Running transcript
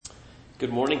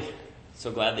Good morning.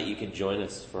 So glad that you could join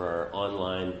us for our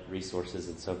online resources.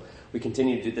 And so we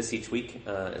continue to do this each week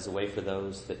as a way for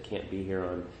those that can't be here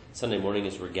on Sunday morning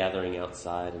as we're gathering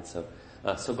outside. And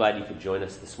so glad you could join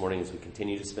us this morning as we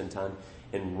continue to spend time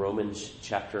in Romans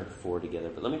chapter 4 together.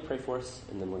 But let me pray for us,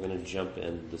 and then we're going to jump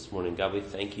in this morning. God, we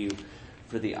thank you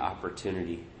for the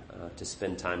opportunity to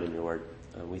spend time in your word.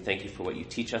 We thank you for what you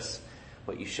teach us,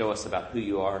 what you show us about who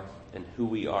you are and who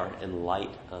we are in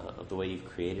light of the way you've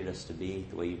created us to be,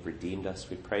 the way you've redeemed us.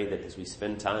 We pray that as we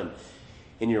spend time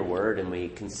in your word and we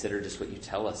consider just what you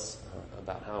tell us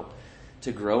about how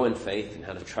to grow in faith and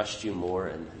how to trust you more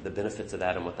and the benefits of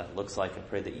that and what that looks like, I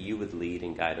pray that you would lead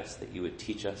and guide us, that you would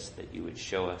teach us, that you would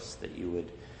show us, that you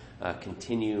would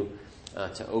continue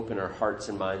to open our hearts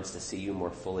and minds to see you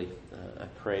more fully. I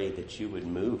pray that you would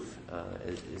move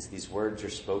as these words are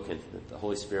spoken, that the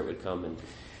Holy Spirit would come and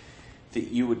that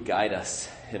you would guide us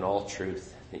in all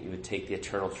truth, that you would take the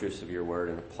eternal truths of your word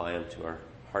and apply them to our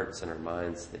hearts and our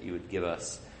minds, that you would give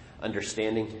us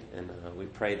understanding, and we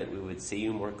pray that we would see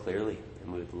you more clearly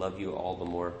and we would love you all the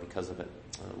more because of it.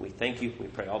 We thank you. We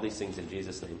pray all these things in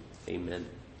Jesus' name. Amen.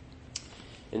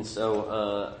 And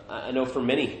so I know for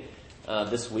many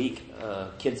this week,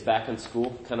 kids back in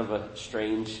school, kind of a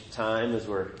strange time as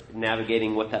we're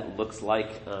navigating what that looks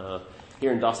like.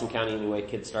 Here in Dawson County anyway,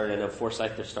 kids started. I know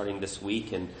Forsyth, they're starting this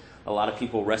week, and a lot of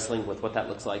people wrestling with what that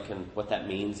looks like and what that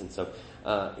means. And so,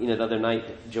 the other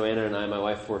night, Joanna and I, my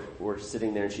wife, were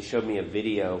sitting there, and she showed me a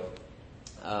video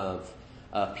of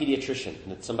a pediatrician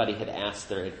that somebody had asked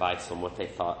their advice on what they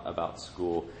thought about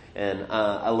school. And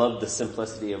I love the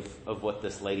simplicity of what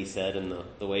this lady said and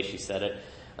the way she said it.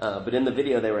 But in the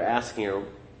video, they were asking her,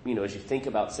 as you think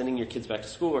about sending your kids back to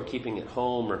school or keeping it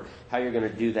home or how you're going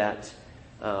to do that,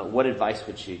 what advice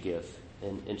would she give?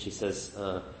 And she says,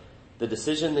 the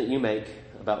decision that you make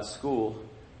about school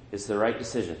is the right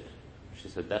decision. She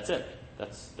said, that's it.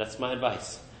 That's my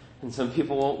advice. And some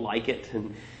people won't like it.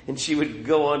 And she would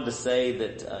go on to say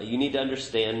that you need to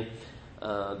understand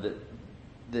that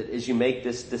as you make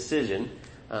this decision,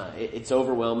 it's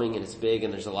overwhelming and it's big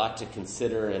and there's a lot to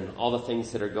consider and all the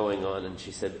things that are going on. And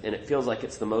she said, and it feels like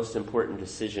it's the most important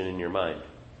decision in your mind,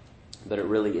 but it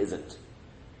really isn't.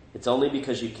 It's only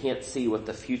because you can't see what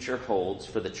the future holds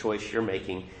for the choice you're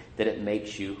making that it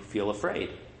makes you feel afraid.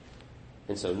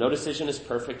 And so no decision is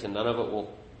perfect and none of it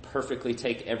will perfectly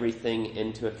take everything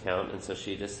into account. And so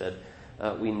she just said,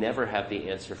 we never have the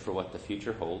answer for what the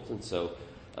future holds. And so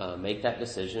make that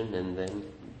decision and then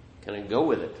kind of go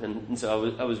with it. And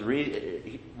so I was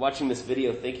watching this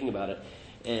video thinking about it.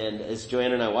 And as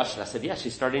Joanna and I watched it, I said, yeah,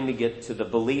 she's starting to get to the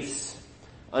beliefs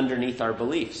underneath our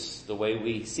beliefs, the way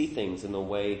we see things and the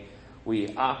way we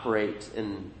operate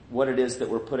and what it is that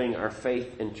we're putting our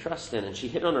faith and trust in. And she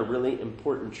hit on a really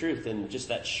important truth in just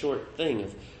that short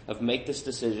thing of make this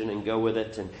decision and go with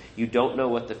it, and you don't know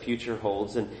what the future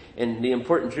holds. And the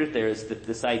important truth there is that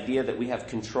this idea that we have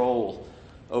control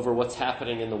over what's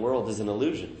happening in the world is an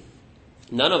illusion.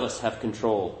 None of us have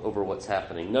control over what's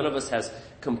happening. None of us has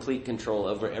complete control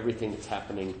over everything that's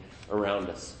happening around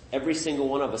us. Every single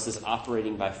one of us is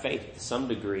operating by faith to some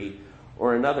degree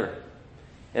or another.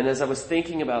 And as I was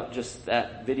thinking about just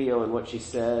that video and what she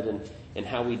said and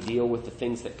how we deal with the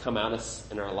things that come at us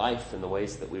in our life and the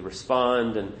ways that we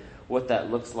respond and what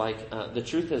that looks like, the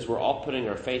truth is we're all putting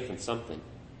our faith in something.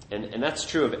 And that's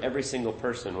true of every single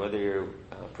person, whether you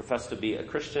profess to be a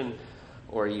Christian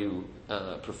or you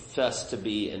profess to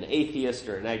be an atheist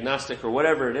or an agnostic or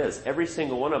whatever it is. Every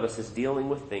single one of us is dealing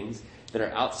with things that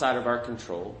are outside of our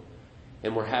control,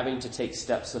 and we're having to take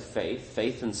steps of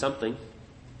faith in something,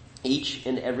 each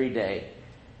and every day.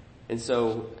 And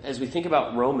so as we think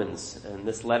about Romans and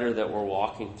this letter that we're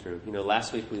walking through,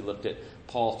 last week we looked at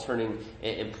Paul turning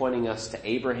and pointing us to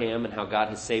Abraham and how God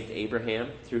has saved Abraham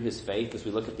through his faith as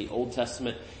we look at the Old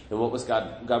Testament and what was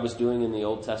God was doing in the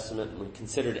Old Testament. And we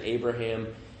considered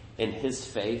Abraham and his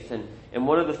faith. And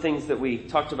one of the things that we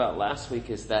talked about last week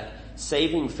is that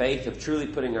saving faith of truly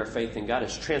putting our faith in God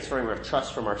is transferring our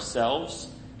trust from ourselves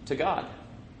to God.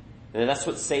 And that's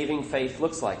what saving faith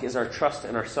looks like, is our trust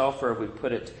in ourselves, or if we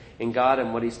put it in God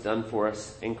and what he's done for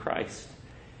us in Christ.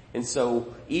 And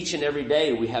so each and every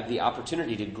day we have the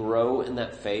opportunity to grow in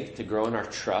that faith, to grow in our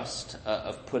trust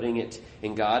of putting it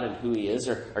in God and who he is,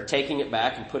 or taking it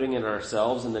back and putting it in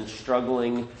ourselves and then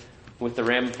struggling with the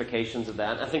ramifications of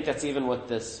that. And I think that's even what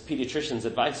this pediatrician's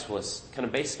advice was kind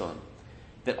of based on.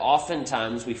 That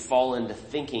oftentimes we fall into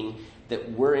thinking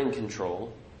that we're in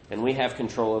control and we have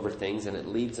control over things, and it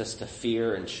leads us to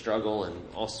fear and struggle and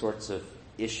all sorts of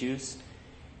issues.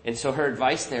 And so her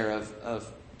advice there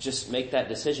of just make that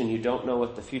decision. You don't know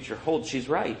what the future holds. She's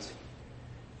right.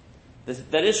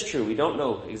 That is true. We don't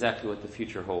know exactly what the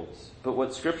future holds. But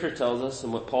what Scripture tells us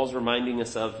and what Paul's reminding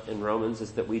us of in Romans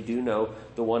is that we do know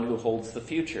the one who holds the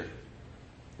future.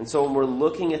 And so when we're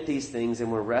looking at these things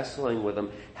and we're wrestling with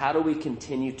them, how do we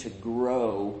continue to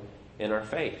grow in our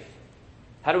faith?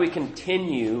 How do we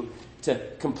continue to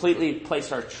completely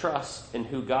place our trust in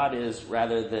who God is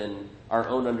rather than our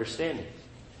own understanding?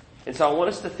 And so I want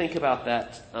us to think about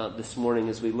that this morning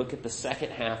as we look at the second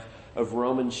half of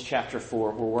Romans chapter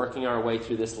 4. We're working our way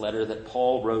through this letter that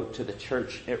Paul wrote to the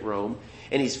church at Rome.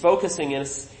 And he's focusing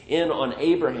us in on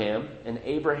Abraham and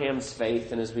Abraham's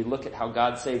faith. And as we look at how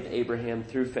God saved Abraham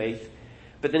through faith.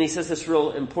 But then he says this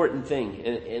real important thing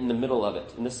in the middle of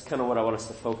it. And this is kind of what I want us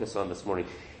to focus on this morning.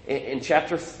 In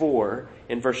chapter 4,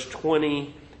 in verse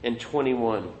 20 and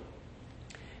 21,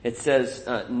 it says,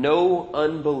 no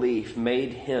unbelief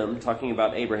made him, talking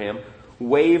about Abraham,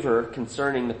 waver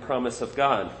concerning the promise of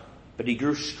God. But he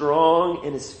grew strong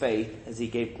in his faith as he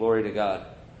gave glory to God,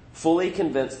 fully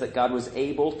convinced that God was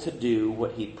able to do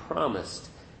what he promised.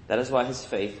 That is why his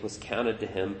faith was counted to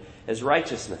him as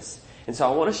righteousness. And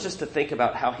so I want us just to think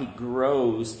about how he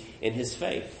grows in his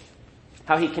faith,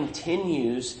 how he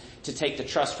continues to take the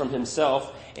trust from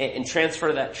himself and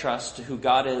transfer that trust to who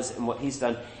God is and what he's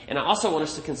done. And I also want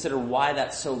us to consider why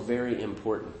that's so very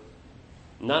important.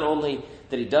 Not only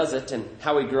that he does it and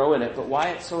how we grow in it, but why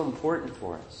it's so important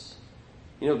for us.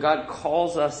 You know, God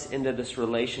calls us into this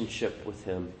relationship with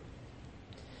him.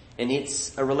 And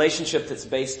it's a relationship that's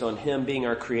based on him being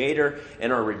our creator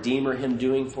and our redeemer, him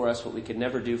doing for us what we could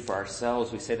never do for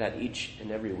ourselves. We say that each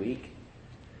and every week.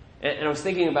 And I was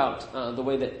thinking about the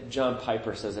way that John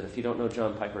Piper says it. If you don't know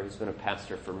John Piper, he's been a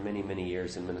pastor for many, many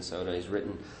years in Minnesota. He's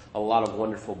written a lot of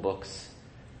wonderful books,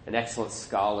 an excellent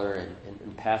scholar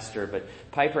and pastor. But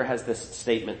Piper has this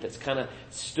statement that's kind of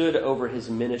stood over his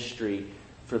ministry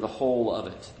for the whole of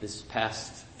it, this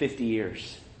past 50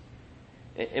 years.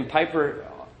 And Piper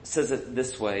says it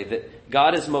this way, that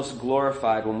God is most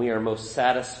glorified when we are most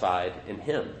satisfied in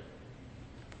him.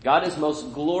 God is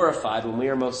most glorified when we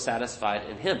are most satisfied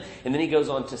in him. And then he goes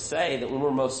on to say that when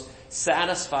we're most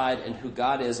satisfied in who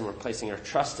God is and we're placing our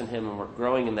trust in him and we're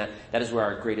growing in that, that is where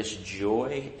our greatest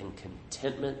joy and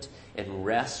contentment and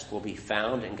rest will be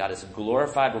found. And God is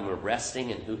glorified when we're resting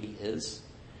in who he is.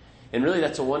 And really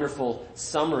that's a wonderful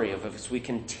summary of it as we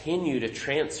continue to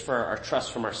transfer our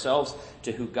trust from ourselves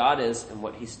to who God is and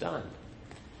what he's done.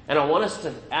 And I want us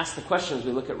to ask the question as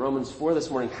we look at Romans 4 this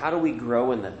morning, how do we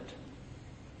grow in that?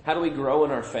 How do we grow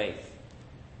in our faith?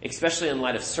 Especially in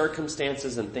light of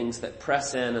circumstances and things that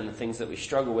press in and the things that we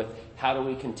struggle with, how do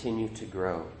we continue to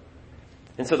grow?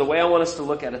 And so the way I want us to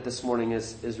look at it this morning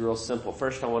is real simple.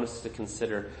 First, I want us to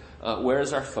consider where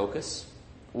is our focus?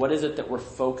 What is it that we're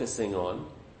focusing on?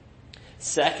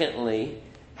 Secondly,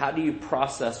 how do you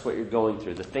process what you're going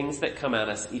through? The things that come at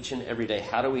us each and every day,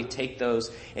 how do we take those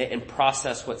and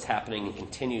process what's happening and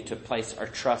continue to place our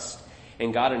trust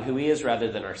in God and who he is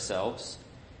rather than ourselves?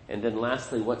 And then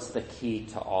lastly, what's the key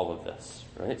to all of this,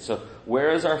 right? So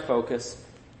where is our focus?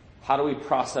 How do we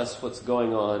process what's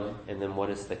going on? And then what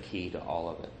is the key to all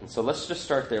of it? And so let's just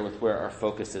start there with where our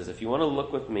focus is. If you want to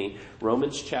look with me,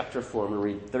 Romans chapter 4, I'm going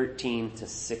to read 13 to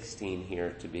 16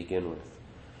 here to begin with.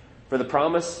 For the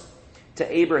promise to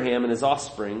Abraham and his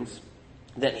offsprings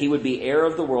that he would be heir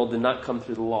of the world did not come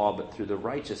through the law, but through the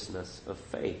righteousness of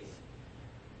faith.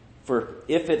 For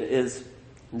if it is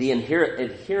the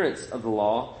adherents of the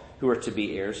law who are to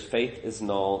be heirs, faith is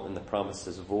null and the promise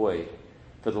is void.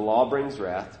 For the law brings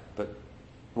wrath, but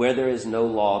where there is no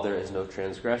law, there is no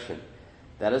transgression.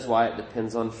 That is why it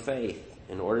depends on faith,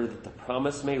 in order that the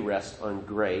promise may rest on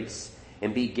grace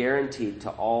and be guaranteed to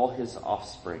all his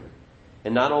offspring.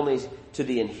 And not only to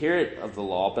the inherit of the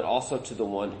law, but also to the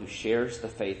one who shares the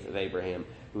faith of Abraham,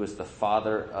 who is the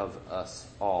father of us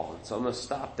all. And so I'm going to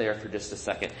stop there for just a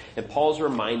second. And Paul's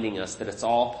reminding us that it's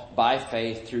all by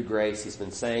faith through grace. He's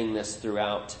been saying this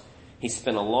throughout. He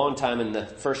spent a long time in the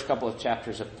first couple of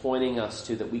chapters of pointing us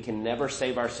to that we can never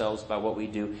save ourselves by what we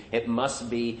do. It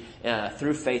must be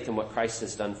through faith in what Christ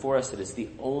has done for us. It is the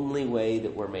only way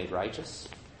that we're made righteous.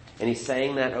 And he's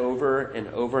saying that over and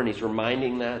over, and he's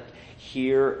reminding that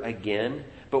here again.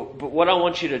 But what I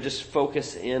want you to just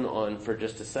focus in on for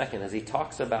just a second as he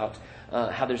talks about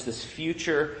how there's this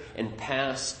future and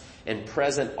past and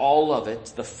present, all of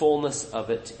it, the fullness of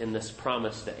it in this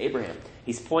promise to Abraham.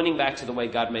 He's pointing back to the way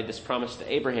God made this promise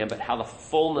to Abraham, but how the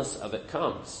fullness of it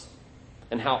comes.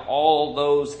 And how all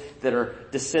those that are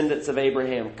descendants of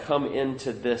Abraham come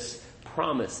into this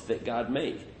promise that God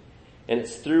made. And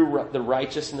it's through the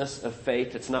righteousness of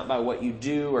faith. It's not by what you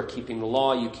do or keeping the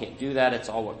law. You can't do that. It's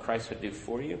all what Christ would do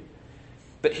for you.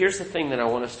 But here's the thing that I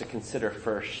want us to consider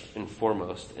first and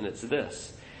foremost, and it's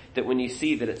this. That when you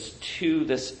see that it's to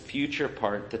this future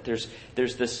part, that there's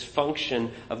this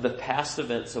function of the past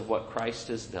events of what Christ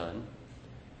has done.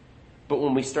 But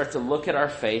when we start to look at our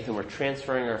faith and we're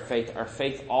transferring our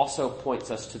faith also points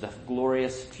us to the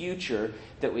glorious future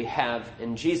that we have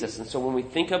in Jesus. And so when we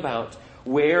think about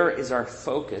where is our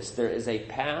focus, there is a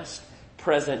past,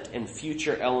 present, and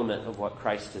future element of what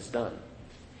Christ has done.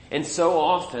 And so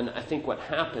often, I think what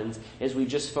happens is we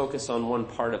just focus on one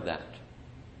part of that.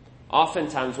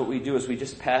 Oftentimes what we do is we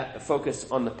just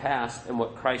focus on the past and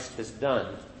what Christ has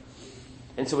done.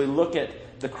 And so we look at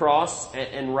the cross,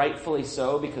 and rightfully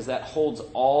so, because that holds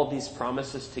all these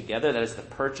promises together. That is the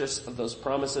purchase of those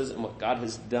promises and what God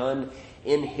has done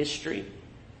in history.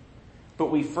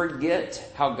 But we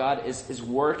forget how God is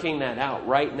working that out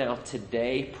right now,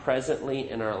 today, presently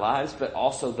in our lives, but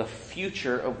also the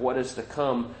future of what is to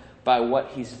come by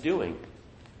what He's doing.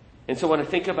 And so when I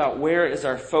think about where is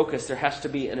our focus, there has to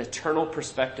be an eternal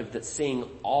perspective that's seeing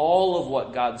all of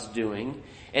what God's doing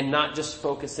and not just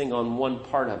focusing on one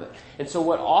part of it. And so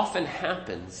what often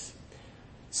happens,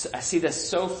 I see this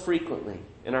so frequently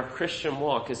in our Christian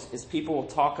walk, is people will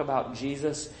talk about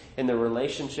Jesus and their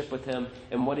relationship with Him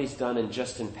and what He's done in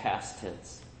past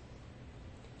tense.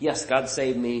 Yes, God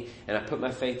saved me, and I put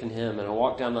my faith in Him, and I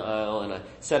walked down the aisle, and I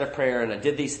said a prayer, and I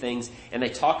did these things, and they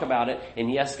talk about it,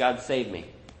 and yes, God saved me.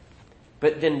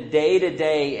 But then day to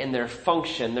day in their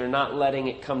function, they're not letting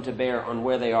it come to bear on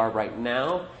where they are right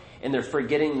now. And they're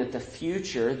forgetting that the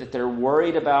future that they're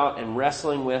worried about and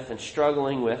wrestling with and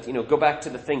struggling with, go back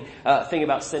to the thing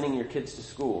about sending your kids to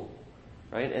school,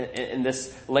 right? And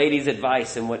this lady's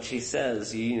advice and what she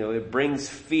says, it brings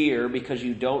fear because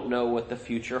you don't know what the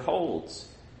future holds.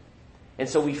 And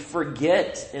so we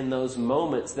forget in those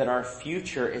moments that our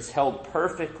future is held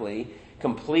perfectly,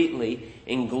 completely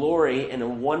in glory and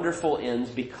in wonderful ends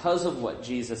because of what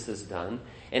Jesus has done.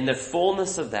 And the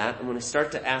fullness of that, and when we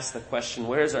start to ask the question,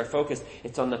 where is our focus?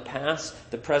 It's on the past,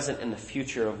 the present, and the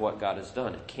future of what God has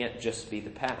done. It can't just be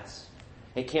the past.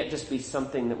 It can't just be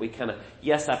something that we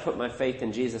yes, I put my faith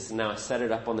in Jesus and now I set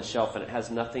it up on the shelf and it has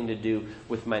nothing to do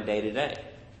with my day to day.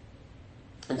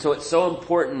 And so it's so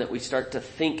important that we start to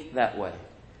think that way.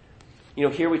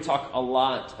 Here we talk a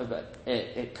lot about,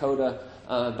 at Coda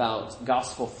about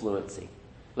gospel fluency.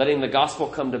 Letting the gospel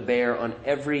come to bear on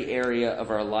every area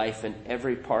of our life and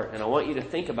every part. And I want you to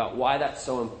think about why that's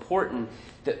so important,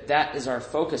 that is our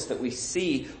focus, that we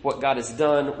see what God has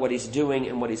done, what He's doing,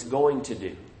 and what He's going to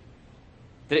do.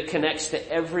 That it connects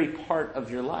to every part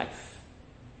of your life.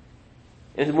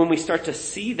 And when we start to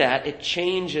see that, it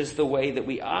changes the way that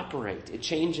we operate. It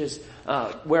changes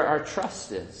where our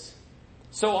trust is.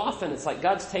 So often it's like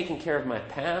God's taken care of my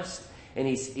past, and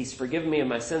He's forgiven me of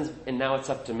my sins, and now it's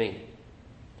up to me.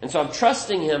 And so I'm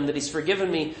trusting Him that He's forgiven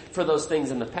me for those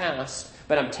things in the past,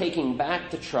 but I'm taking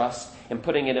back the trust and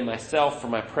putting it in myself for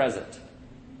my present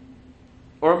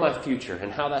or my future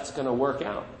and how that's going to work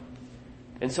out.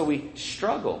 And so we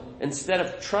struggle instead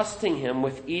of trusting Him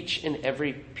with each and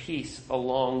every piece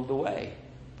along the way.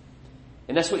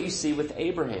 And that's what you see with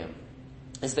Abraham,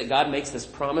 is that God makes this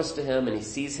promise to him and He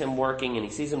sees him working and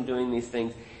He sees him doing these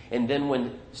things. And then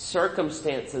when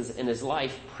circumstances in his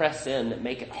life press in that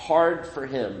make it hard for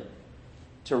him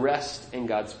to rest in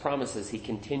God's promises, he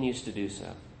continues to do so.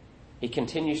 He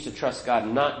continues to trust God,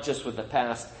 not just with the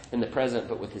past and the present,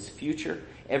 but with his future,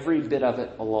 every bit of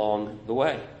it along the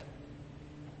way.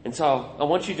 And so I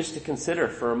want you just to consider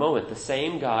for a moment the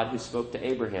same God who spoke to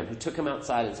Abraham, who took him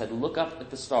outside and said, look up at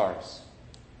the stars.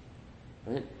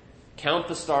 Right? Count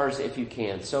the stars if you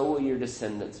can, so will your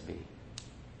descendants be.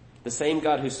 The same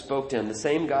God who spoke to him, the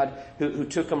same God who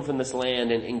took him from this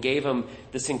land and gave him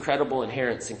this incredible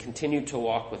inheritance and continued to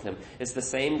walk with him, is the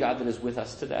same God that is with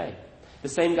us today. The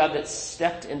same God that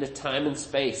stepped into time and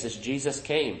space as Jesus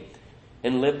came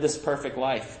and lived this perfect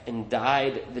life and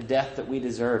died the death that we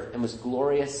deserve and was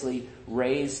gloriously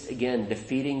raised again,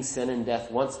 defeating sin and death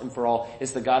once and for all,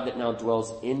 is the God that now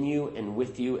dwells in you and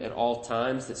with you at all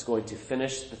times, that's going to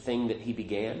finish the thing that He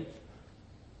began.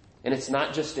 And it's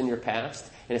not just in your past,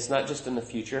 and it's not just in the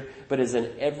future, but is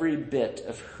in every bit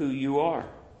of who you are.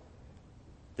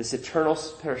 This eternal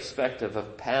perspective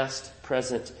of past,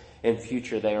 present, and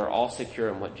future, they are all secure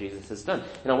in what Jesus has done.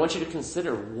 And I want you to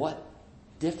consider what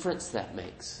difference that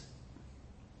makes.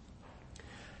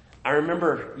 I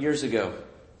remember years ago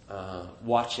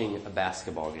watching a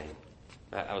basketball game.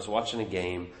 I was watching a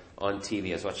game on TV.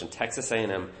 I was watching Texas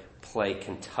A&M play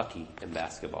Kentucky in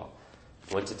basketball.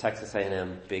 Went to Texas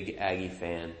A&M, big Aggie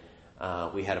fan.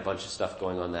 We had a bunch of stuff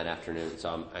going on that afternoon.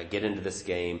 So I get into this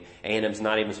game. A&M's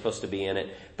not even supposed to be in it,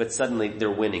 but suddenly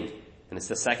they're winning. And it's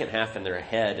the second half and they're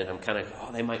ahead, and I'm kind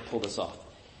of, they might pull this off.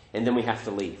 And then we have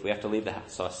to leave. We have to leave the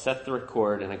house. So I set the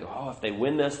record and I go, if they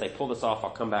win this, they pull this off, I'll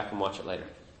come back and watch it later.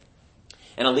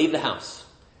 And I leave the house.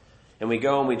 And we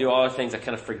go and we do all the things. I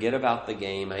kind of forget about the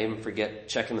game. I even forget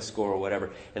checking the score or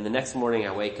whatever. And the next morning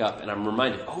I wake up and I'm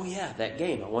reminded, that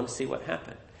game. I want to see what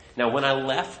happened. Now when I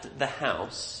left the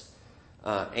house,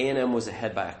 A&M was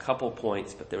ahead by a couple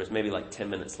points, but there was maybe like 10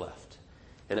 minutes left.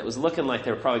 And it was looking like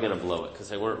they were probably going to blow it because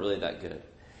they weren't really that good.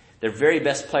 Their very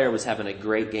best player was having a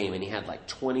great game, and he had like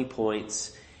 20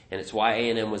 points, and it's why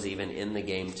A&M was even in the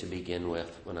game to begin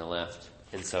with when I left.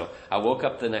 And so I woke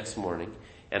up the next morning,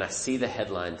 and I see the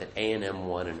headline that A&M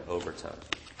won in overtime.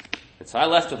 And so I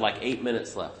left with like 8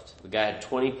 minutes left. The guy had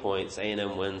 20 points,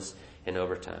 A&M wins in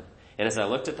overtime. And as I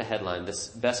looked at the headline, this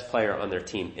best player on their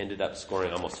team ended up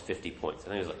scoring almost 50 points. I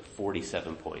think it was like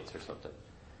 47 points or something.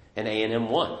 And A&M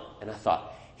won. And I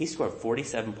thought, he scored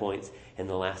 47 points in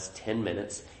the last 10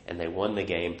 minutes, and they won the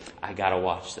game. I gotta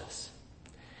watch this.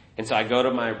 And so I go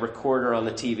to my recorder on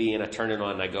the TV, and I turn it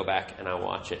on, and I go back, and I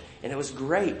watch it. And it was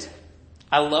great.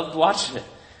 I loved watching it.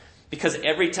 Because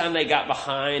every time they got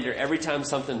behind, or every time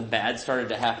something bad started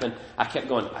to happen, I kept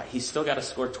going, he's still got to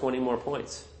score 20 more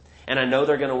points. And I know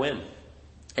they're going to win.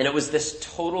 And it was this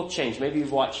total change. Maybe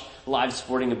you've watched live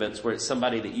sporting events where it's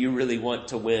somebody that you really want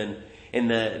to win, and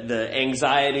the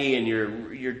anxiety and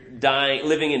you're dying,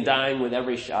 living and dying with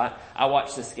every shot. I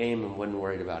watched this game and wasn't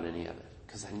worried about any of it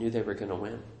because I knew they were going to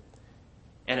win.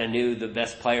 And I knew the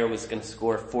best player was going to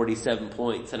score 47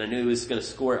 points, and I knew he was going to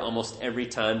score it almost every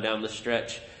time down the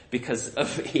stretch because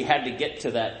he had to get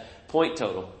to that point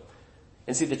total.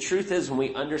 And see, the truth is when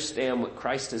we understand what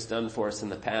Christ has done for us in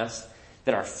the past,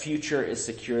 that our future is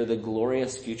secure, the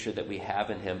glorious future that we have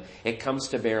in him, it comes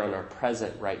to bear on our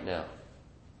present right now.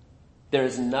 There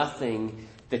is nothing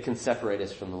that can separate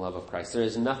us from the love of Christ. There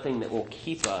is nothing that will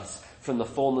keep us from the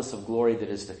fullness of glory that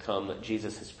is to come that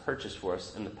Jesus has purchased for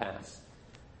us in the past.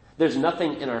 There's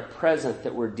nothing in our present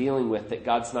that we're dealing with that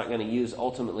God's not going to use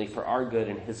ultimately for our good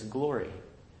and his glory.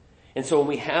 And so when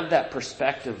we have that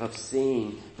perspective of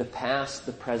seeing the past,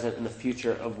 the present, and the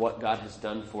future of what God has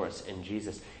done for us in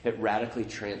Jesus, it radically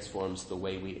transforms the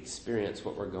way we experience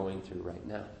what we're going through right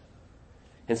now.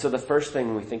 And so the first thing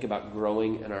when we think about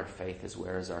growing in our faith is,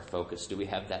 where is our focus? Do we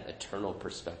have that eternal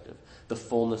perspective, the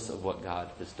fullness of what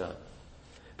God has done?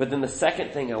 But then the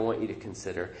second thing I want you to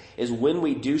consider is when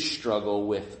we do struggle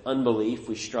with unbelief,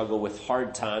 we struggle with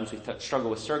hard times, we struggle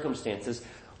with circumstances,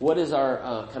 what is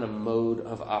our kind of mode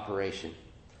of operation?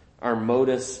 Our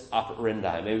modus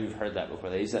operandi. Maybe you've heard that before.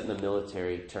 They use that in the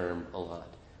military term a lot.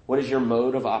 What is your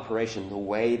mode of operation, the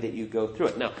way that you go through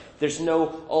it? Now, there's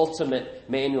no ultimate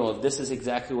manual of this is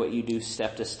exactly what you do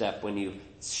step to step when you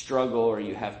struggle or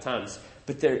you have times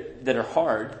that are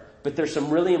hard. But there's some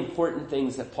really important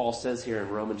things that Paul says here in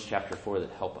Romans chapter 4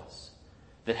 that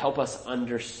help us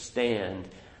understand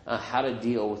how to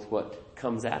deal with what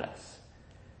comes at us.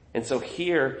 And so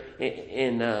here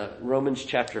in Romans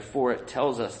chapter 4, it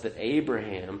tells us that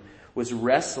Abraham was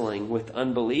wrestling with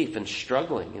unbelief and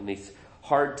struggling in these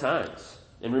hard times.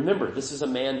 And remember, this is a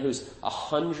man who's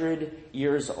 100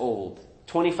 years old.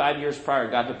 25 years prior,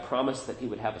 God had promised that he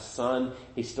would have a son.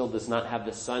 He still does not have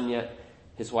the son yet.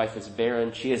 His wife is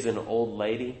barren. She is an old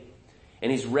lady.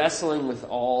 And he's wrestling with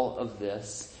all of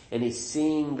this. And he's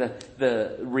seeing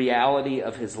the reality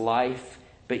of his life.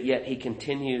 But yet he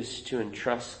continues to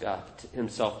entrust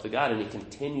himself to God. And he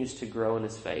continues to grow in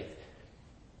his faith.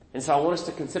 And so I want us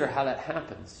to consider how that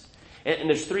happens. And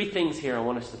there's three things here I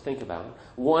want us to think about.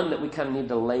 One that we kind of need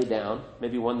to lay down.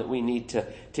 Maybe one that we need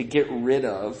to get rid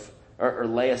of or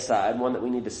lay aside. One that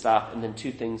we need to stop. And then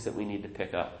two things that we need to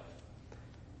pick up.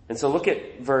 And so look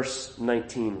at verse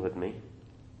 19 with me.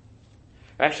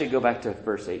 Or actually go back to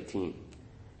verse 18.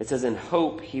 It says, in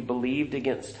hope he believed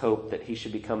against hope that he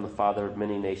should become the father of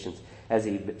many nations. As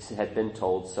he had been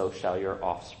told, so shall your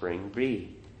offspring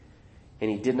be. And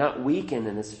he did not weaken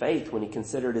in his faith when he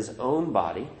considered his own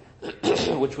body,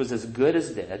 which was as good as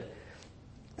dead,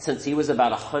 since he was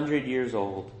about 100 years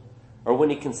old, or when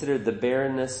he considered the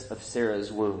barrenness of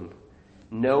Sarah's womb.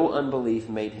 No unbelief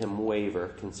made him waver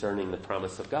concerning the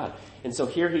promise of God. And so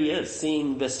here he is,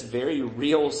 seeing this very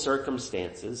real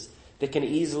circumstances that can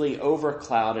easily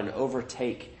overcloud and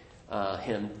overtake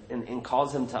him and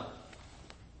cause him to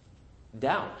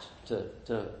doubt,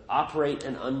 to operate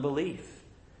in unbelief.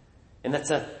 And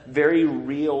that's a very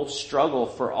real struggle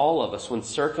for all of us when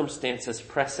circumstances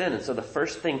press in. And so the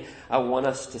first thing I want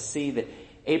us to see that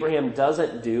Abraham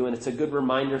doesn't do, and it's a good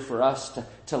reminder for us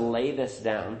to lay this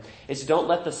down, is don't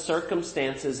let the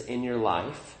circumstances in your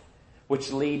life, which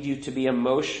lead you to be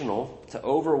emotional, to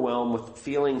overwhelm with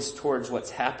feelings towards what's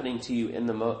happening to you in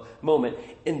the moment.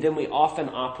 And then we often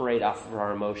operate off of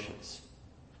our emotions.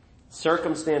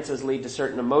 Circumstances lead to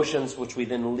certain emotions, which we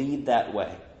then lead that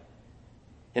way.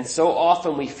 And so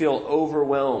often we feel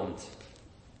overwhelmed.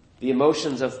 The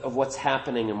emotions of what's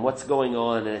happening and what's going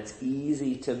on, and it's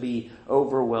easy to be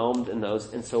overwhelmed in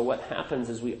those. And so what happens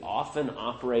is we often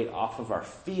operate off of our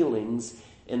feelings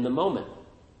in the moment.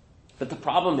 But the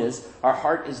problem is our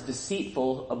heart is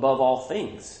deceitful above all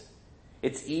things.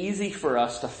 It's easy for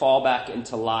us to fall back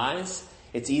into lies.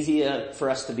 It's easy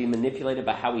for us to be manipulated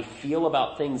by how we feel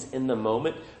about things in the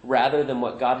moment rather than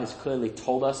what God has clearly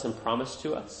told us and promised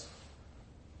to us.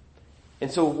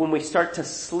 And so when we start to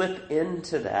slip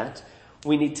into that,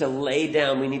 we need to lay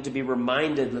down, we need to be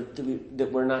reminded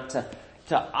that we're not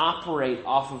to operate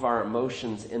off of our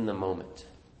emotions in the moment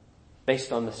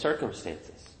based on the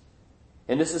circumstances.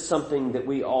 And this is something that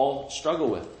we all struggle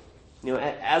with. You know,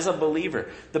 as a believer,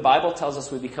 the Bible tells us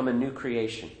we become a new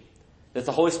creation. That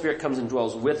the Holy Spirit comes and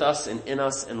dwells with us and in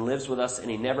us and lives with us, and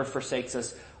He never forsakes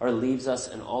us or leaves us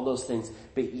and all those things.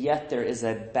 But yet there is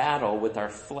a battle with our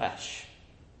flesh.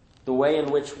 The way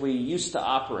in which we used to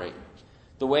operate.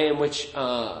 The way in which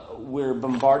we're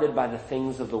bombarded by the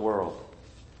things of the world.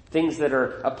 Things that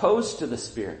are opposed to the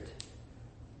Spirit.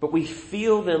 But we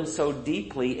feel them so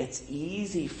deeply, it's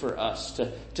easy for us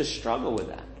to struggle with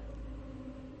that.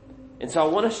 And so I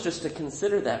want us just to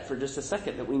consider that for just a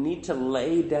second, that we need to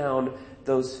lay down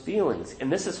those feelings.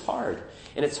 And this is hard.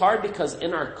 And it's hard because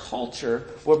in our culture,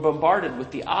 we're bombarded with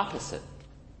the opposite.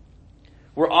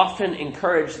 We're often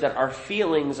encouraged that our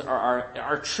feelings are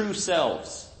our true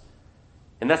selves.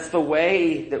 And that's the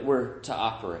way that we're to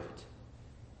operate.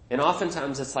 And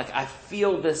oftentimes it's like, I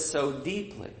feel this so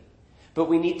deeply. But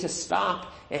we need to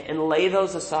stop and lay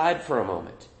those aside for a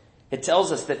moment. It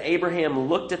tells us that Abraham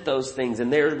looked at those things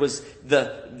and there was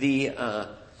the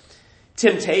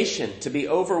temptation to be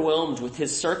overwhelmed with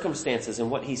his circumstances and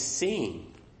what he's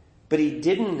seeing. But he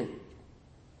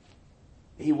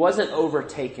wasn't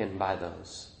overtaken by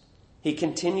those. He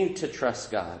continued to trust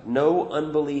God. No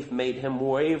unbelief made him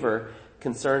waver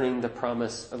concerning the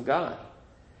promise of God.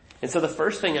 And so the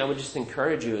first thing I would just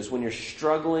encourage you is when you're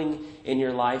struggling in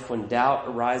your life, when doubt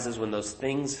arises, when those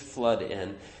things flood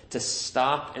in, to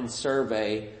stop and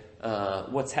survey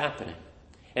what's happening.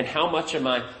 And how much am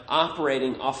I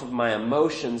operating off of my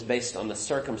emotions based on the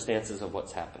circumstances of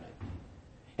what's happening?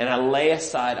 And I lay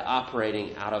aside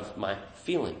operating out of my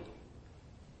feeling.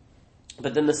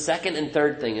 But then the second and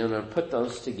third thing, and I'm going to put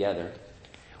those together.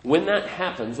 When that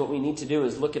happens, what we need to do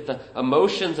is look at the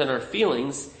emotions and our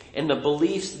feelings and the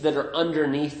beliefs that are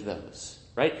underneath those,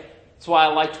 right? That's why I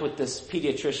liked what this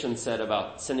pediatrician said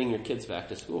about sending your kids back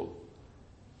to school.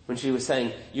 When she was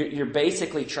saying, you're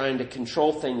basically trying to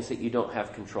control things that you don't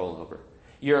have control over.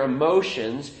 Your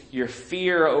emotions, your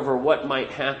fear over what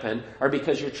might happen are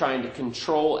because you're trying to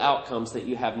control outcomes that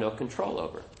you have no control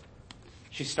over.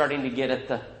 She's starting to get at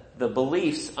the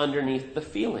beliefs underneath the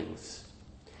feelings.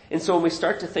 And so when we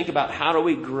start to think about how do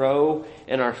we grow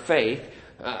in our faith,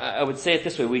 I would say it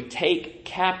this way. We take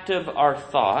captive our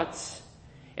thoughts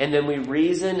and then we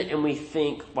reason and we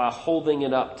think while holding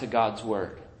it up to God's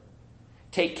word.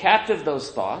 Take captive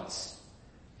those thoughts,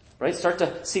 right? Start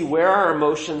to see where our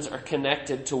emotions are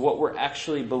connected to what we're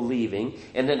actually believing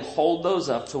and then hold those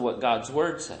up to what God's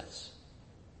word says.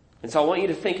 And so I want you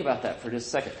to think about that for just a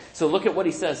second. So look at what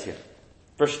he says here.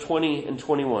 Verse 20 and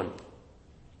 21.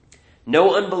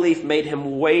 No unbelief made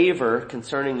him waver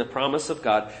concerning the promise of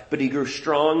God, but he grew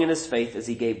strong in his faith as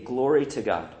he gave glory to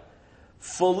God,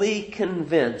 fully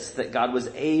convinced that God was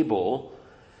able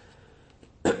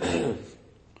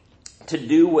to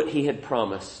do what he had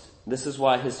promised. This is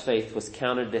why his faith was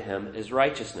counted to him as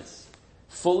righteousness.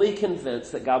 Fully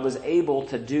convinced that God was able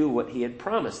to do what he had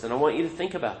promised. And I want you to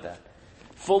think about that.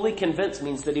 Fully convinced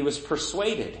means that he was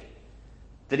persuaded,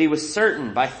 that he was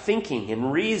certain by thinking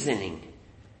and reasoning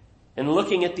and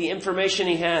looking at the information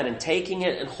he had and taking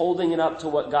it and holding it up to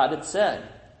what God had said.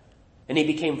 And he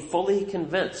became fully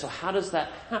convinced. So how does that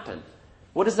happen?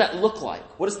 What does that look like?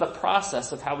 What is the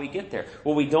process of how we get there?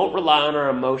 Well, we don't rely on our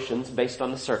emotions based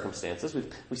on the circumstances.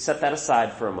 We set that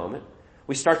aside for a moment.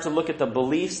 We start to look at the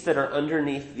beliefs that are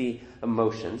underneath the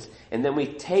emotions, and then we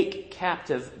take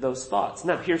captive those thoughts.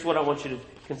 Now, here's what I want you to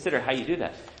consider how you do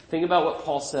that. Think about what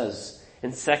Paul says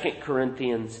in 2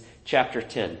 Corinthians chapter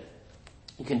 10.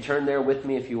 You can turn there with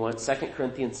me if you want. 2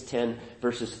 Corinthians 10,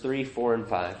 verses 3, 4, and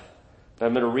 5. But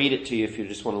I'm going to read it to you if you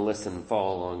just want to listen and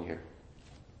follow along here.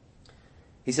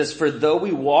 He says, for though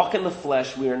we walk in the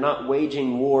flesh, we are not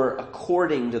waging war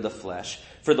according to the flesh.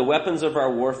 For the weapons of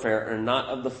our warfare are not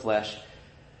of the flesh,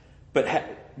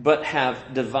 but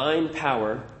have divine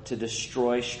power to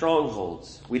destroy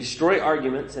strongholds. We destroy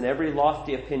arguments and every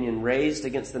lofty opinion raised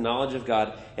against the knowledge of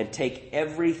God and take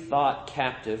every thought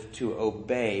captive to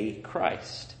obey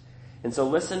Christ. And so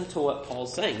listen to what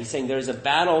Paul's saying. He's saying there's a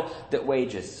battle that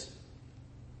wages.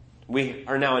 We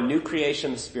are now a new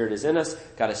creation. The Spirit is in us.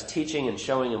 God is teaching and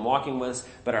showing and walking with us,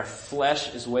 but our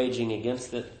flesh is waging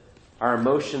against it. Our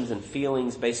emotions and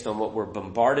feelings based on what we're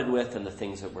bombarded with and the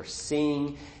things that we're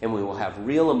seeing. And we will have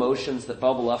real emotions that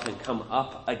bubble up and come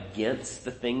up against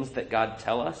the things that God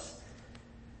tells us.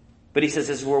 But he says,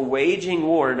 as we're waging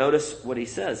war, notice what he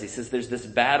says. He says there's this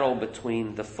battle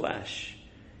between the flesh.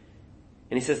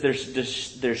 And he says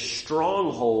there's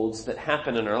strongholds that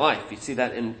happen in our life. You see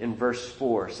that in verse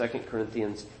 4, 2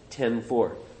 Corinthians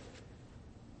 10:4.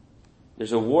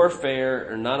 There's a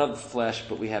warfare, or not of the flesh,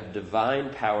 but we have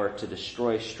divine power to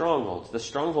destroy strongholds. The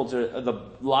strongholds are the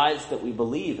lies that we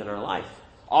believe in our life.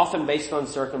 Often based on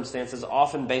circumstances,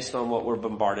 often based on what we're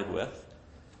bombarded with.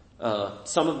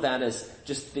 Some of that is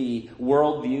just the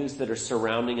worldviews that are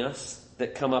surrounding us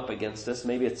that come up against us.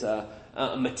 Maybe it's a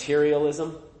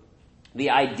materialism.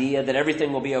 The idea that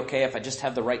everything will be okay if I just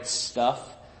have the right stuff.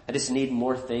 I just need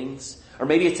more things. Or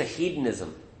maybe it's a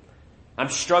hedonism. I'm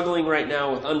struggling right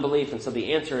now with unbelief, and so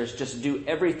the answer is just do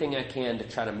everything I can to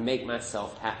try to make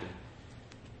myself happy.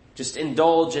 Just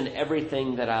indulge in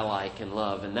everything that I like and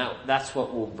love, and that's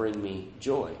what will bring me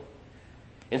joy.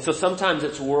 And so sometimes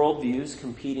it's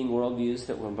competing worldviews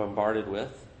that we're bombarded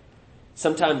with.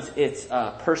 Sometimes it's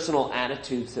personal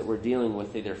attitudes that we're dealing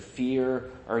with, either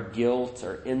fear or guilt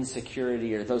or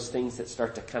insecurity or those things that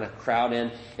start to kind of crowd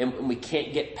in, and we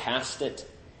can't get past it,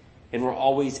 and we're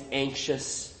always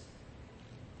anxious.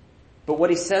 But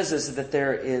what he says is that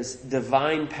there is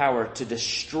divine power to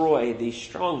destroy these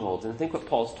strongholds. And I think what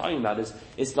Paul's talking about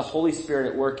is the Holy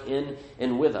Spirit at work in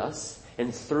and with us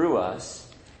and through us.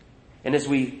 And as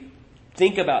we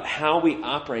think about how we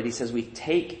operate, he says we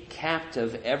take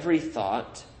captive every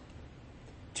thought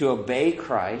to obey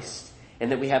Christ,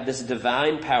 and that we have this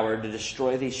divine power to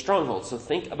destroy these strongholds. So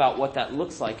think about what that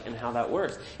looks like and how that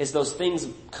works. As those things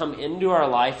come into our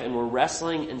life and we're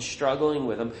wrestling and struggling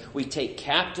with them, we take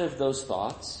captive those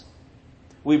thoughts.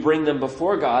 We bring them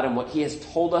before God and what he has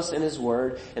told us in his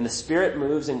word, and the Spirit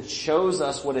moves and shows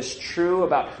us what is true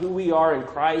about who we are in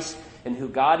Christ and who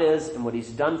God is and what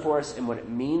he's done for us and what it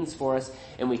means for us.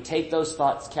 And we take those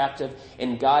thoughts captive,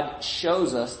 and God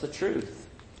shows us the truth.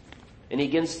 And he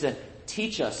begins to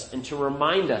teach us and to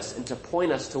remind us and to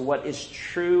point us to what is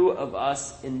true of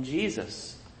us in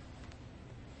Jesus.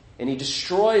 And he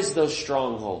destroys those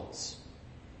strongholds.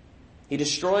 He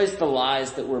destroys the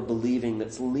lies that we're believing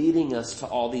that's leading us to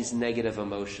all these negative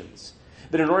emotions.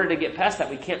 But in order to get past that,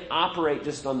 we can't operate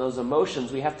just on those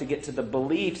emotions. We have to get to the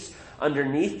beliefs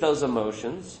underneath those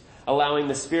emotions, allowing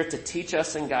the Spirit to teach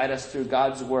us and guide us through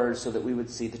God's word so that we would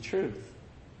see the truth.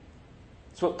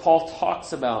 It's what Paul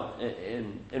talks about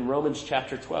in Romans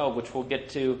chapter 12, which we'll get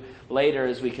to later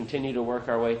as we continue to work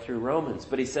our way through Romans.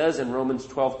 But he says in Romans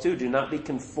 12:2, do not be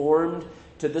conformed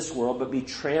to this world, but be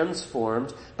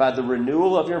transformed by the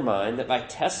renewal of your mind, that by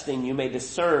testing you may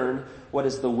discern what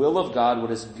is the will of God, what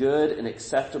is good and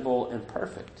acceptable and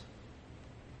perfect.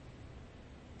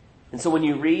 And so when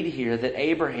you read here that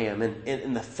Abraham,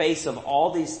 in the face of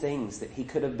all these things that he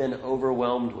could have been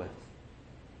overwhelmed with,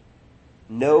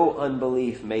 no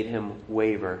unbelief made him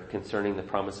waver concerning the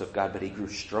promise of God, but he grew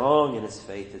strong in his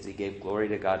faith as he gave glory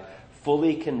to God,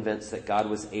 fully convinced that God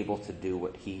was able to do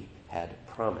what he had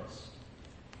promised.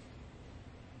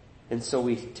 And so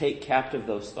we take captive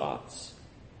those thoughts,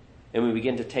 and we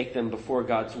begin to take them before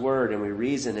God's word, and we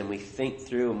reason and we think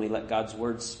through, and we let God's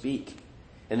word speak.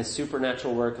 And the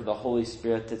supernatural work of the Holy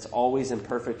Spirit that's always in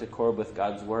perfect accord with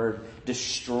God's word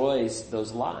destroys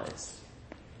those lies.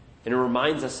 And it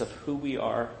reminds us of who we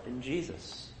are in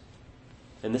Jesus.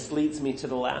 And this leads me to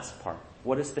the last part.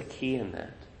 What is the key in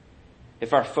that?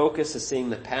 If our focus is seeing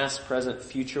the past, present,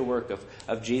 future work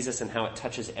of Jesus and how it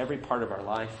touches every part of our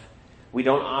life, we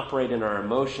don't operate in our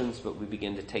emotions, but we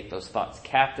begin to take those thoughts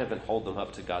captive and hold them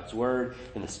up to God's word,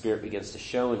 and the Spirit begins to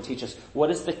show and teach us what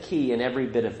is the key in every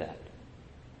bit of that.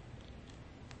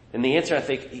 And the answer, I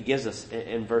think, he gives us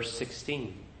in verse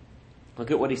 16.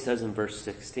 Look at what he says in verse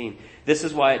 16. This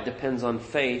is why it depends on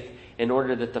faith, in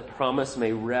order that the promise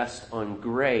may rest on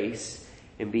grace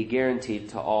and be guaranteed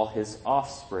to all his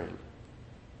offspring.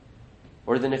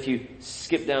 Or then if you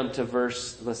skip down to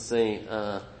verse, let's say,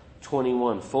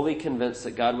 21, fully convinced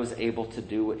that God was able to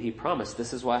do what he promised.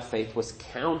 This is why faith was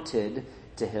counted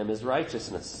to him as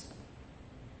righteousness.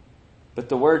 But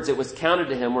the words, it was counted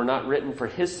to him, were not written for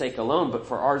his sake alone, but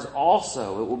for ours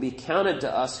also. It will be counted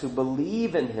to us who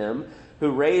believe in him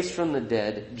who raised from the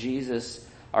dead Jesus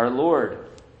our Lord,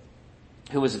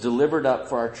 who was delivered up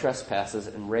for our trespasses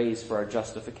and raised for our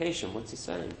justification. What's he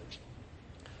saying?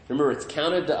 Remember, it's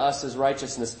counted to us as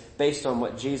righteousness based on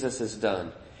what Jesus has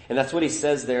done. And that's what he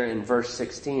says there in verse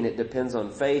 16. It depends on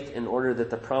faith in order that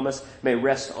the promise may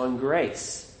rest on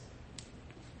grace.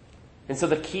 And so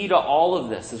the key to all of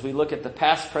this, as we look at the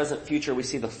past, present, future, we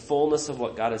see the fullness of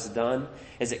what God has done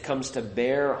as it comes to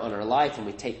bear on our life, and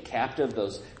we take captive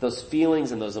those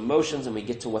feelings and those emotions, and we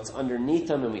get to what's underneath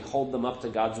them, and we hold them up to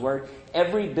God's word.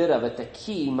 Every bit of it, the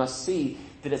key must see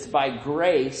that it's by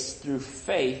grace through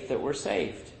faith that we're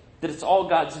saved. That it's all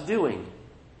God's doing.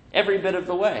 Every bit of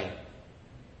the way.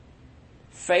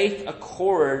 Faith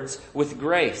accords with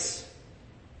grace.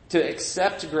 To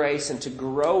accept grace and to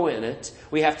grow in it,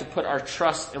 we have to put our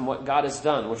trust in what God has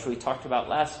done, which we talked about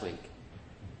last week.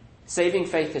 Saving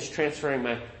faith is transferring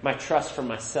my trust from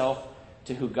myself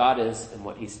to who God is and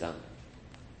what he's done.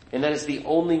 And that is the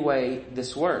only way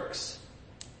this works.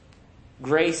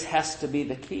 Grace has to be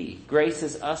the key. Grace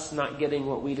is us not getting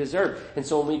what we deserve. And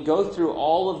so when we go through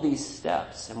all of these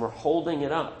steps and we're holding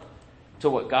it up to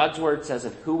what God's word says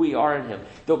and who we are in him,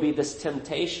 there'll be this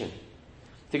temptation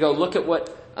to go, look at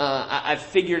what I've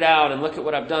figured out and look at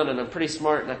what I've done, and I'm pretty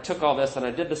smart, and I took all this and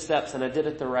I did the steps and I did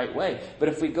it the right way. But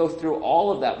if we go through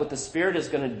all of that, what the Spirit is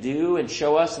going to do and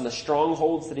show us, and the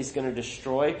strongholds that he's going to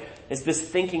destroy, is this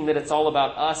thinking that it's all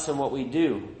about us and what we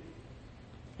do.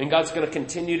 And God's going to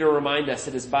continue to remind us,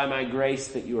 it is by my grace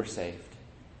that you are saved.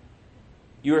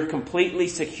 You are completely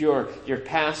secure, your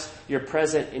past, your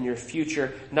present, and your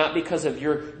future, not because of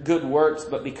your good works,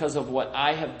 but because of what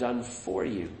I have done for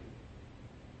you.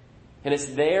 And it's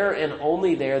there and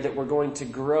only there that we're going to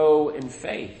grow in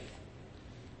faith.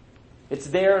 It's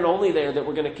there and only there that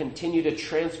we're going to continue to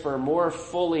transfer more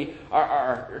fully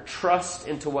our trust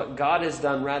into what God has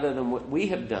done rather than what we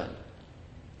have done.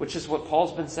 Which is what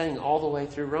Paul's been saying all the way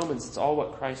through Romans. It's all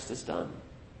what Christ has done.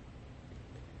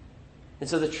 And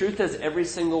so the truth is, every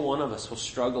single one of us will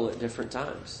struggle at different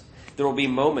times. There will be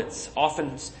moments,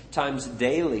 oftentimes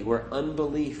daily, where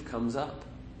unbelief comes up.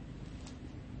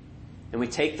 And we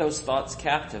take those thoughts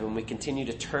captive and we continue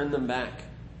to turn them back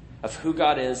of who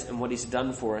God is and what he's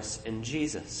done for us in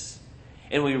Jesus.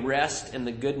 And we rest in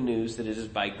the good news that it is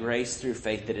by grace through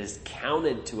faith that it is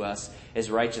counted to us as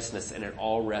righteousness, and it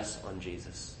all rests on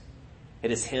Jesus.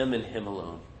 It is him and him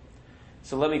alone.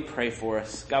 So let me pray for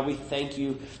us. God, we thank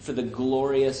you for the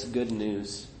glorious good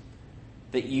news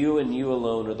that you and you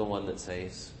alone are the one that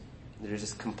saves. That it is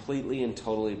just completely and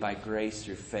totally by grace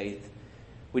through faith.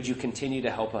 Would you continue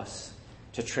to help us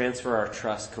to transfer our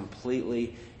trust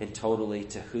completely and totally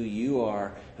to who you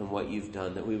are and what you've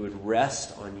done, that we would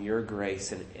rest on your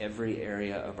grace in every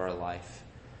area of our life.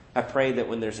 I pray that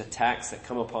when there's attacks that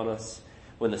come upon us,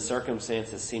 when the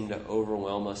circumstances seem to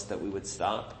overwhelm us, that we would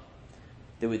stop,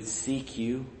 that we would seek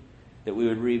you, that we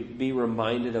would be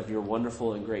reminded of your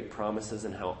wonderful and great promises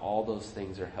and how all those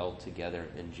things are held together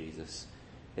in Jesus.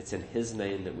 It's in his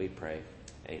name that we pray.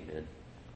 Amen.